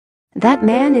That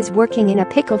man is working in a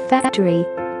pickle factory.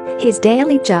 His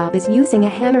daily job is using a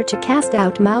hammer to cast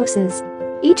out mouses.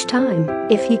 Each time,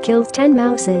 if he kills 10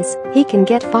 mouses, he can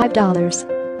get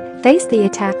 $5. Face the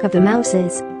attack of the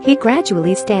mouses, he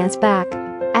gradually stands back.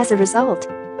 As a result,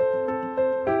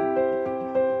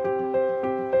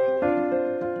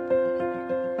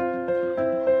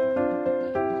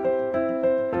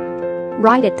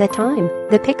 right at that time,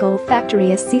 the pickle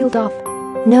factory is sealed off.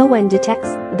 No one detects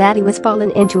that he was fallen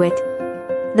into it.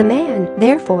 The man,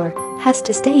 therefore, has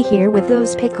to stay here with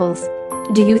those pickles.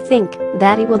 Do you think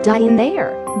that he will die in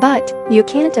there? But you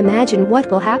can't imagine what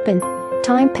will happen.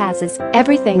 Time passes,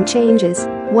 everything changes.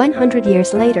 100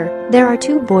 years later, there are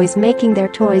two boys making their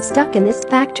toys stuck in this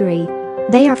factory.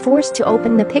 They are forced to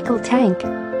open the pickle tank.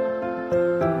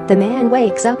 The man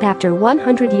wakes up after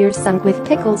 100 years sunk with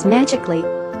pickles magically.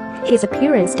 His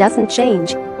appearance doesn't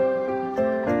change.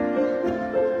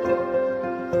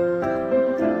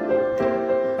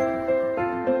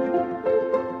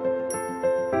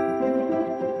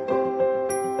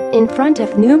 In front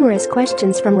of numerous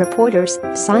questions from reporters,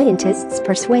 scientists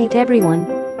persuade everyone.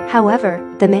 However,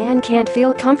 the man can't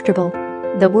feel comfortable.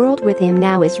 The world with him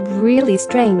now is really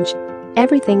strange.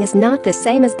 Everything is not the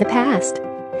same as the past.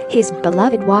 His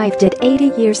beloved wife died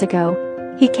 80 years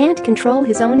ago. He can't control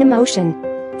his own emotion.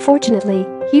 Fortunately,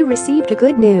 he received a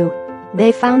good news.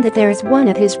 They found that there is one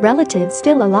of his relatives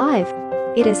still alive.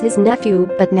 It is his nephew,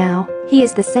 but now, he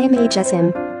is the same age as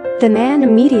him. The man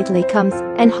immediately comes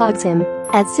and hugs him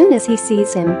as soon as he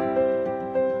sees him.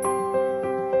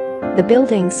 The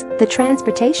buildings, the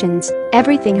transportations,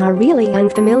 everything are really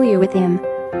unfamiliar with him.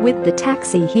 With the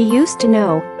taxi he used to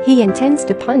know, he intends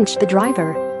to punch the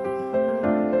driver.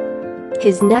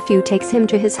 His nephew takes him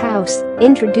to his house,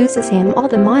 introduces him all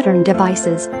the modern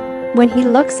devices. When he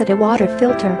looks at a water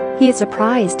filter, he is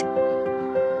surprised.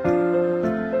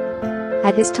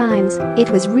 At his times, it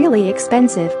was really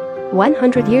expensive.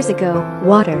 100 years ago,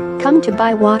 water, come to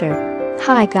buy water.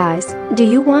 Hi guys, do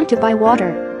you want to buy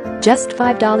water? Just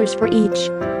 $5 for each.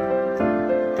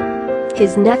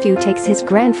 His nephew takes his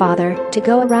grandfather to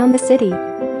go around the city.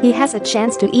 He has a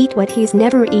chance to eat what he's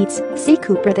never eats, see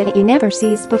Cooper that he never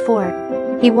sees before.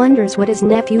 He wonders what his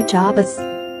nephew's job is.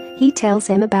 He tells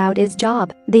him about his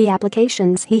job, the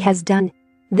applications he has done.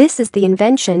 This is the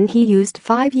invention he used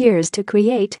 5 years to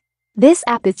create. This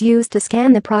app is used to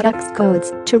scan the product's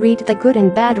codes to read the good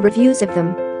and bad reviews of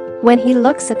them. When he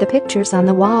looks at the pictures on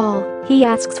the wall, he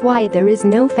asks why there is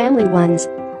no family ones.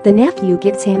 The nephew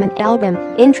gives him an album,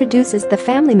 introduces the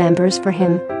family members for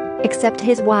him. Except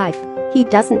his wife, he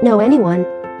doesn't know anyone.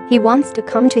 He wants to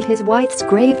come to his wife's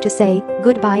grave to say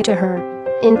goodbye to her.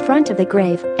 In front of the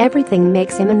grave, everything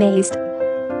makes him amazed.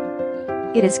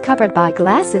 It is covered by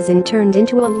glasses and turned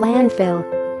into a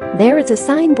landfill. There is a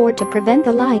signboard to prevent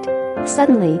the light.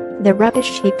 Suddenly, the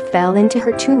rubbish heap fell into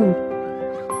her tomb.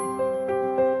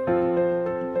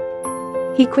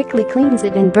 He quickly cleans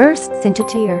it and bursts into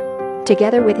tears.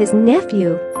 Together with his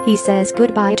nephew, he says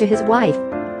goodbye to his wife.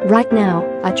 Right now,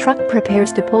 a truck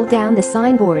prepares to pull down the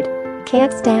signboard.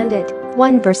 Can't stand it.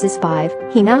 1 versus 5,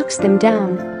 he knocks them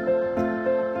down.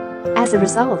 As a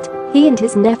result, he and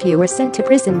his nephew were sent to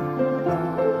prison.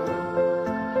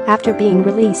 After being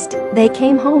released, they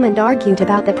came home and argued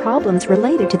about the problems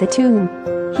related to the tomb.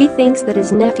 He thinks that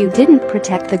his nephew didn't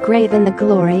protect the grave and the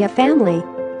glory of family.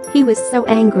 He was so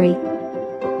angry.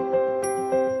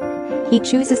 He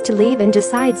chooses to leave and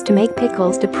decides to make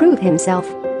pickles to prove himself.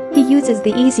 He uses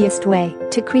the easiest way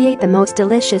to create the most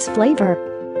delicious flavor.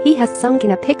 He has sunk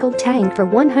in a pickle tank for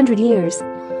 100 years.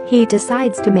 He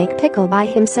decides to make pickle by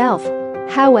himself.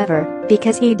 However,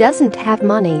 because he doesn't have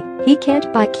money, he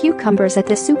can't buy cucumbers at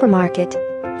the supermarket.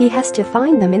 He has to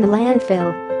find them in the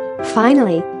landfill.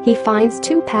 Finally, he finds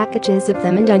 2 packages of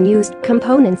them and unused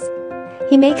components.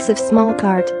 He makes a small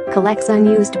cart, collects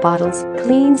unused bottles,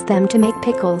 cleans them to make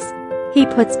pickles. He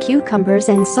puts cucumbers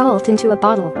and salt into a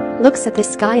bottle, looks at the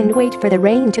sky and waits for the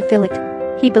rain to fill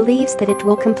it. He believes that it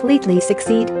will completely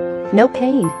succeed. No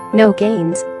pain, no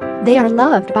gains. They are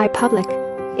loved by public.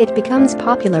 It becomes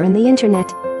popular in the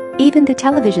internet. Even the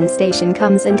television station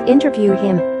comes and interview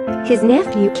him. His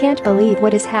nephew can't believe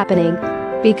what is happening.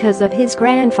 Because of his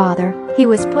grandfather, he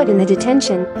was put in the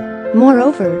detention.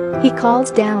 Moreover, he calls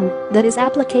down that his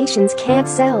applications can't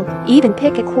sell, even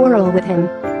pick a quarrel with him.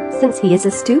 Since he is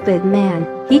a stupid man,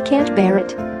 he can't bear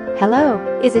it. Hello,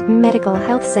 is it medical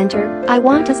health center? I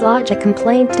want to lodge a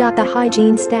complaint. The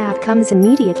hygiene staff comes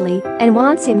immediately and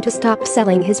wants him to stop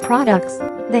selling his products.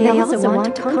 They also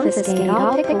want to confiscate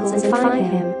all pickles and fine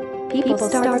him. People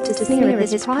start to sneer at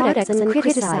his products and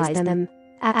criticize them.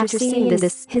 After seeing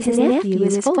this, his nephew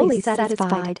is fully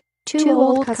satisfied. Two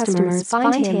old customers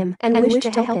find him and wish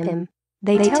to help him.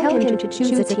 They tell him to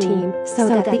choose a team so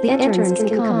that the interns can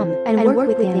come and work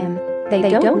with him. They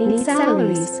don't need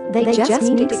salaries, they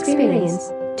just need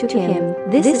experience. To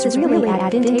him, this is really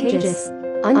advantageous.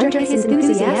 Under his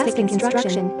enthusiastic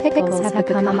instruction, pickles have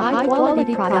become a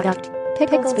high-quality product.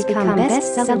 Pickles become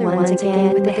bestseller once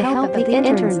again with the help of the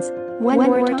interns. One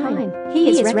more time, he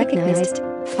is recognized.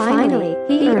 Finally,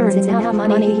 he earns enough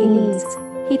money he needs.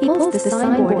 He pulls the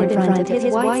signboard in front of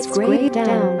his wife's grave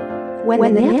down.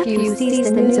 When the nephew sees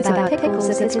the news about pickles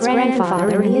of his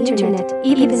grandfather on the internet,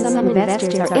 even some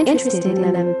investors are interested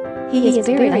in them. He is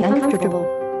very uncomfortable.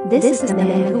 This is the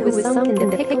man who was sunk in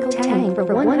the pickle tank for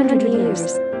 100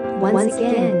 years. Once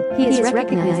again, he is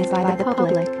recognized by the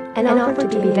public and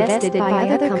offered to be invested by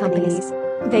other companies.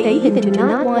 They even do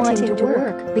not want him to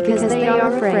work because they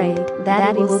are afraid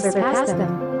that he will surpass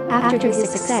them. After his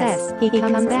success, he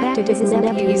comes back to his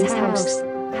nephew's house.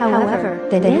 However,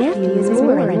 the nephew is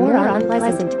more and more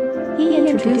unpleasant. He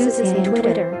introduces him to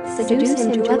Twitter, seduces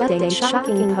him to update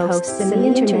shocking posts on the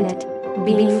internet.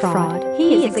 Being fraud,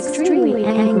 he is extremely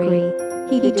angry.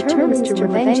 He determines to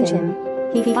revenge him.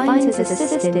 He finds his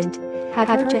assistant, have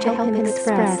her to help him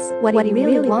express what he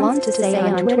really wants to say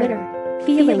on Twitter.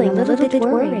 Feeling a little bit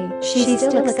worried, she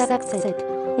still accepts it.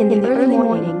 In the early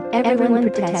morning, everyone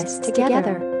protests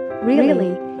together.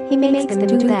 Really, he makes them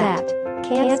do that.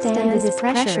 Can't stand this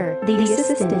pressure, the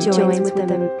assistant joins with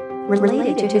them.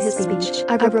 Related to his speech,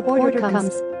 a reporter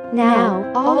comes.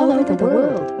 Now, all over the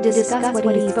world, discuss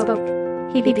what he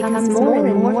spoke. He becomes more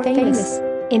and more famous.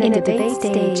 In a debate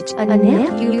stage, a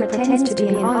nephew pretends to be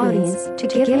an audience to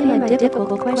give him a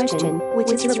difficult question,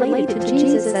 which is related to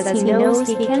Jesus as he knows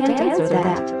he can't answer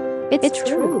that. It's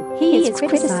true, he is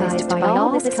criticized by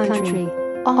all his country.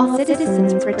 All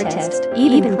citizens protest,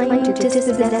 even claim to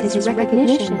dispossess his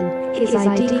recognition, his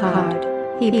ID card.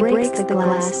 He breaks the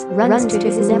glass, runs to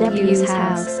his nephew's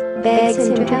house, begs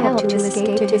him to help to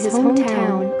escape to his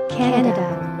hometown,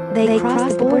 Canada. They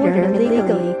cross the border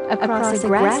illegally, across a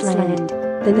grassland.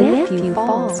 The nephew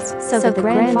falls, so the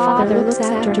grandfather looks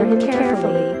after him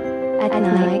carefully. At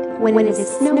night, when it is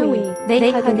snowy,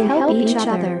 they hug and help each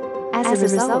other. As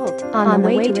a result, on the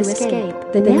way to escape,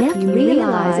 the nephew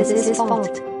realizes his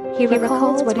fault. He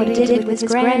recalls what he did with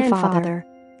his grandfather.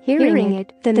 Hearing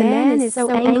it, the man is so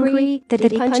angry that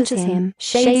he punches him,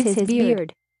 shaves his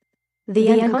beard.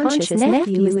 The unconscious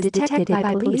nephew is detected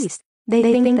by police. They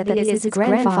think that it is his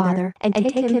grandfather and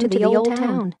take him to the old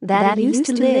town that he used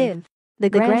to live. The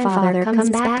grandfather comes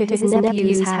back to his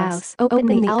nephew's house,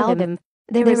 opening the album.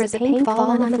 There is a paint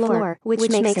fall on the floor, which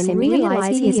makes him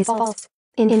realize he is false.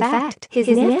 In fact, his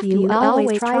nephew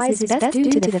always tries his best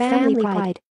due to the family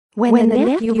pride. When the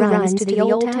nephew runs to the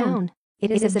old town,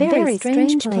 it is a very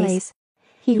strange place.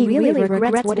 He really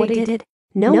regrets what he did.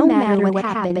 No matter what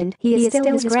happened, he is still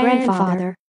his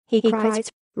grandfather. He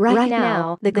cries. Right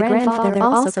now, the grandfather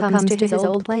also comes to his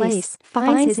old place,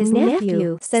 finds his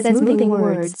nephew, says moving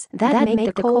words that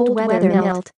make the cold weather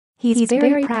melt. He's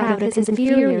very proud of his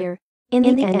inferior. In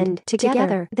the end,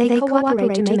 together, they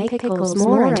cooperate to make pickles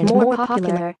more and more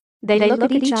popular. They look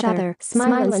at each other,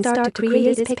 smile and start to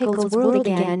create pickles world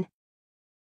again.